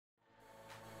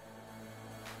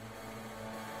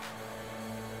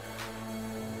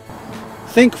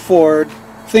Think Ford,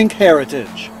 think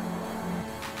Heritage.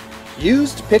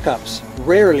 Used pickups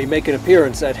rarely make an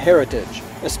appearance at Heritage,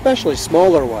 especially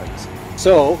smaller ones.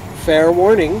 So, fair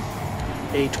warning,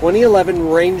 a 2011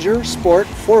 Ranger Sport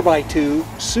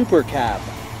 4x2 Super Cab.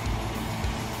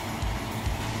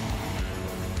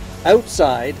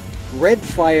 Outside,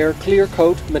 Redfire Clear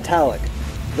Coat Metallic.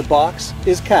 The box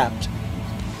is capped.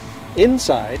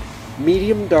 Inside,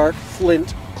 medium dark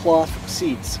flint cloth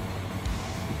seats.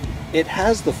 It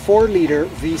has the 4-liter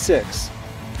V6,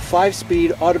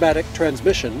 5-speed automatic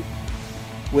transmission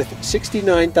with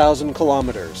 69,000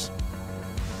 kilometers.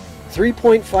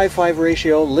 3.55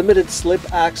 ratio limited slip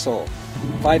axle,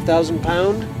 5,000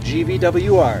 pound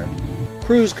GVWR,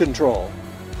 cruise control,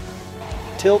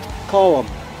 tilt column,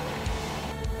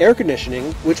 air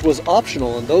conditioning, which was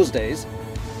optional in those days,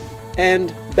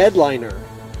 and bed liner.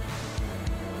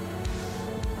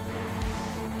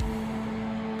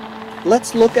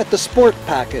 Let's look at the Sport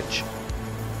package.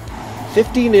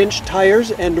 15-inch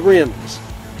tires and rims,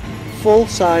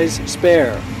 full-size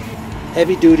spare,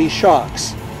 heavy-duty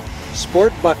shocks,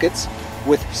 sport buckets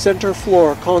with center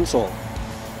floor console,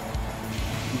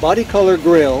 body color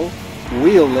grille,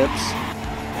 wheel lips,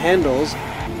 handles,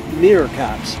 mirror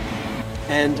caps,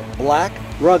 and black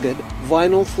rugged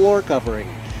vinyl floor covering.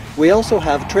 We also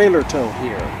have trailer tow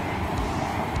here.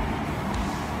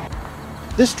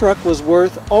 This truck was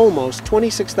worth almost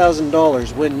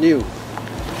 $26,000 when new.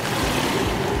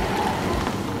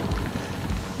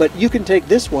 But you can take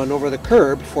this one over the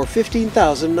curb for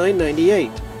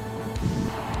 $15,998.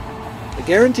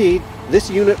 Guaranteed, this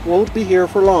unit won't be here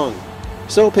for long.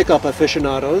 So pickup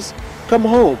aficionados, come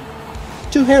home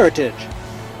to Heritage,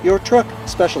 your truck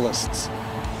specialists.